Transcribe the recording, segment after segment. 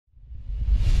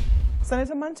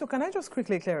Senator Mantu, can I just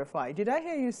quickly clarify? Did I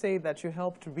hear you say that you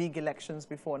helped rig elections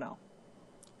before now?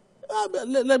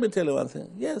 Let me tell you one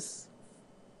thing. Yes.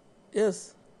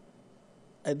 Yes,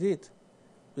 I did.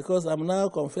 Because I'm now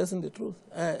confessing the truth.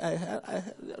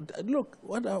 Look,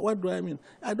 what do I mean?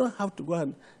 I don't have to go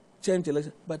and change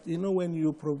election. But you know, when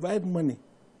you provide money,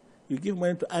 you give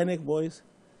money to INEC boys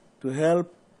to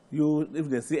help you if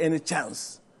they see any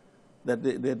chance that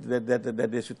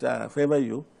they should favor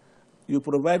you. You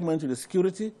provide money to the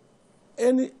security.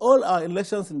 All our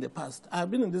elections in the past, I've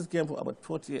been in this game for about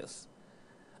 40 years.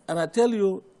 And I tell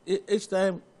you, each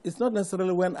time, it's not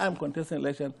necessarily when I'm contesting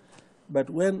election, but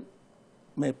when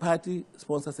my party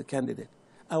sponsors a candidate,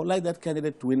 I would like that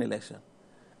candidate to win election.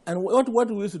 And what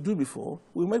we used to do before,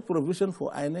 we make provision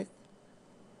for INEC,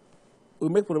 we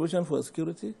make provision for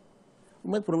security,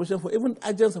 we make provision for even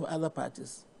agents of other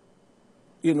parties,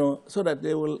 you know, so that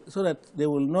they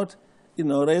will not, you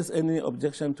know, raise any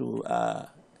objection to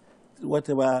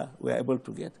whatever we are able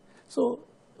to get. So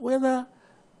whether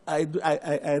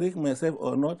I rig myself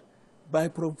or not, by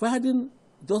providing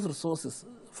those resources,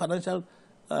 financial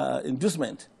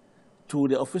inducement to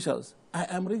the officials, I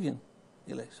am rigging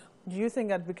election. Do you think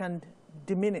that we can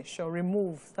diminish or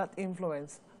remove that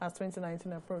influence as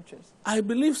 2019 approaches? I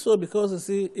believe so, because you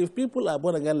see, if people are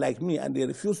born again like me and they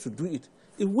refuse to do it,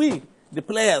 if we, the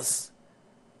players,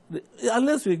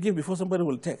 unless we give before somebody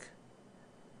will take,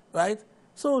 right?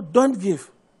 So don't give,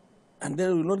 and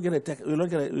then we will not get a taker. We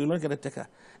will not get a taker.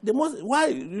 Why?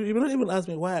 You will not even ask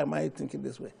me why am I thinking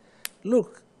this way.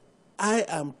 Look, I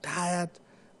am tired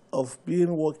of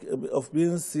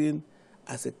being seen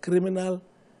as a criminal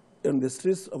in the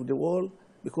streets of the world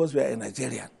because we are a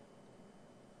Nigerian.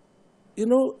 You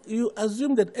know, you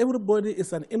assume that everybody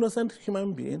is an innocent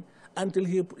human being until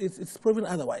it's proven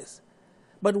otherwise.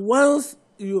 But once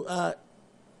you are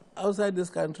outside this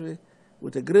country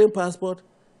with a green passport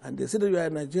and they see that you are a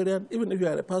Nigerian, even if you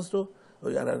are a pastor or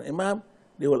you are an imam,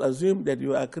 they will assume that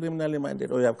you are criminally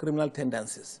minded or you have criminal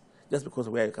tendencies just because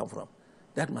of where you come from.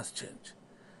 That must change.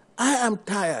 I am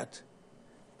tired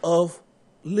of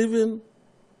living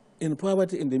in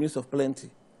poverty in the midst of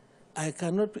plenty. I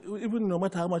cannot, even no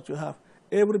matter how much you have,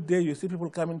 every day you see people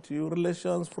coming to you,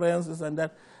 relations, friends, this and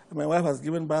that. My wife has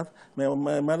given birth,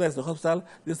 my mother is in the hospital,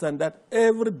 this and that,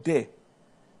 every day.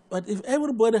 But if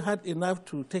everybody had enough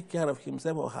to take care of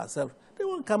himself or herself, they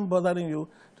won't come bothering you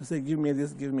to say, give me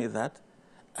this, give me that.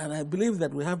 And I believe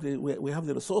that we have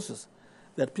the resources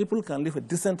that people can live a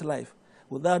decent life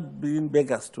without being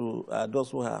beggars to those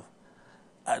who have,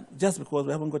 just because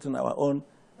we haven't gotten our own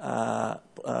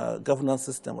governance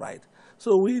system right.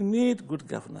 So we need good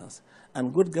governance,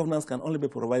 and good governance can only be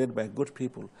provided by good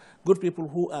people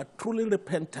who are truly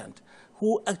repentant,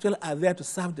 who actually are there to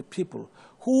serve the people,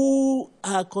 who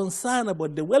are concerned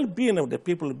about the well-being of the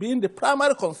people, being the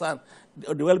primary concern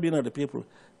of the well-being of the people.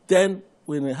 Then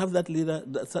when we have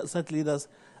such leaders,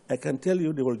 I can tell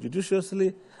you they will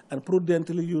judiciously and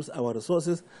prudently use our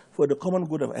resources for the common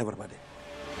good of everybody.